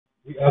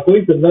We are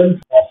going to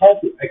learn how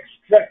to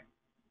extract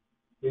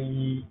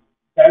the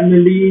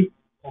family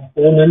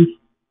components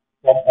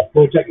from a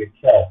project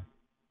itself.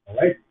 All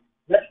right.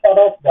 Let's start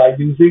off by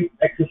using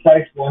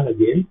exercise 1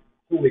 again.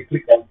 So we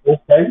click on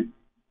open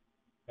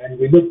and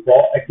we look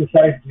for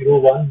exercise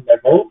 01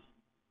 levels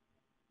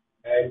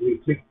and we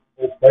click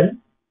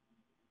open.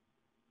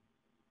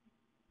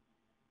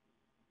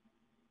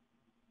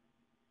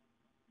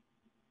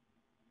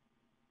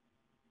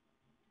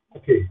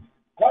 Okay.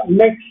 What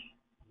makes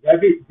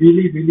Revit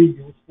really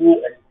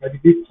useful and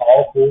incredibly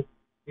powerful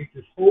is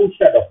this whole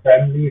set of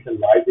families and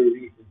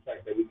libraries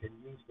inside that we can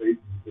use very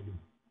easily.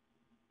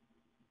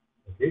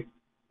 Okay.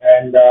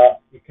 And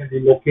it can be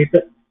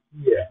located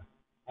here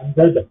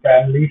under the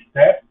families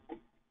tab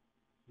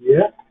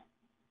here,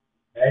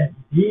 and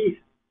these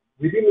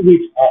within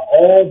which are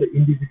all the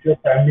individual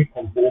family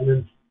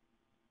components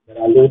that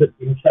are loaded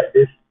inside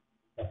this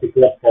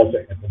particular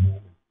project at the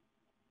moment.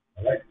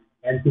 All right,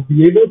 and to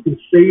be able to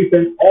save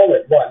them all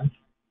at once,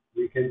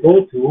 we can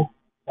go to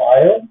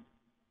File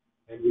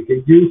and we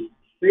can use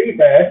Save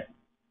As,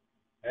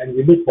 and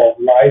we look for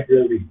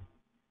Library.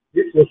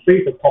 This will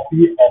save a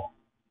copy of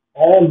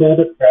all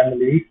loaded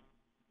families,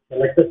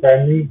 selected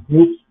family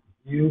groups,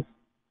 views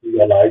to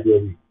your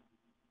library.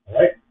 All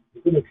right,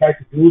 we're going to try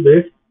to do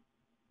this,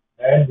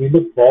 and we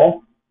look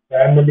for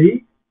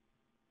family,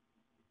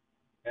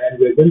 and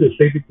we're going to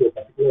save it to a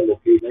particular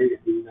location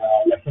in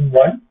lesson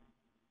 1,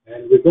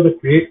 and we're going to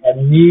create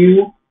a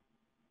new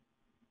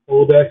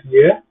folder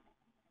here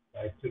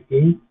by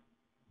clicking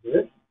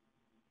this,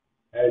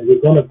 and we're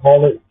going to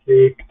call it,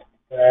 say,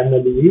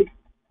 family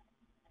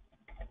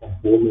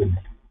components.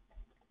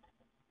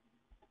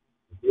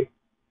 Okay.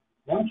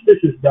 Once this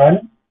is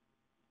done,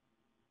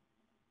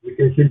 we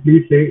can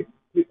simply say,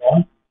 click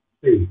on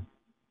save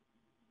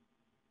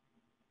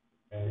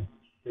and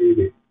save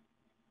it.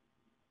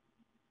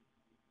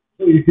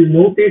 So if you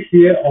notice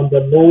here on the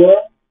lower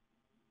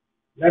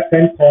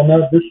left-hand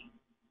corner,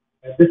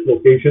 at this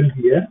location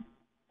here,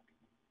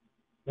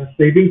 the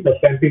saving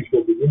percentage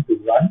will begin to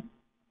run.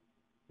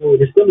 So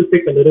it's going to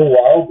take a little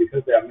while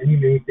because there are many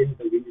things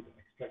that we need to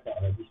extract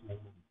out at this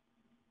moment,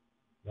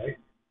 right?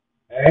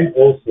 And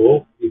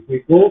also, if we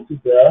go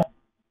to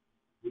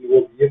we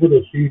will be able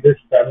to see this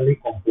family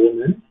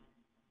components,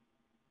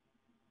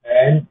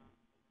 and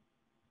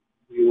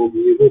we will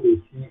be able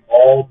to see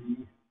all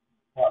these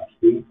parts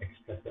being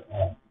extracted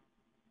out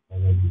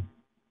already.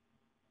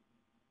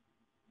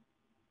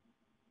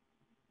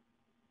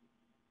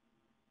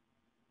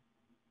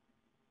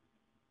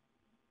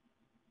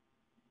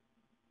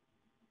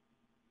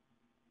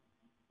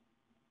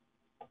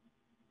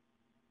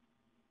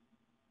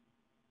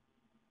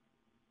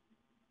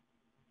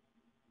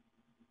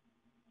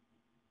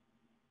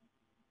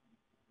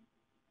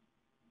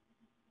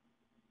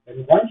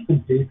 And once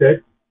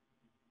completed,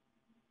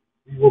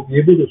 we will be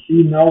able to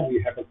see now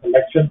we have a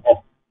collection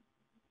of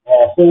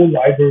a whole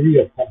library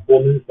of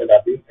components that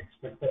are being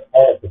extracted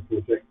out of the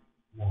project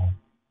now.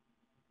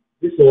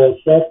 This will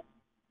serve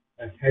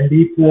as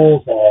handy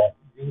tools or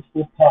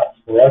useful parts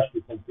for us to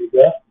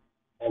configure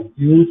or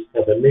use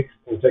for the next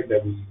project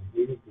that we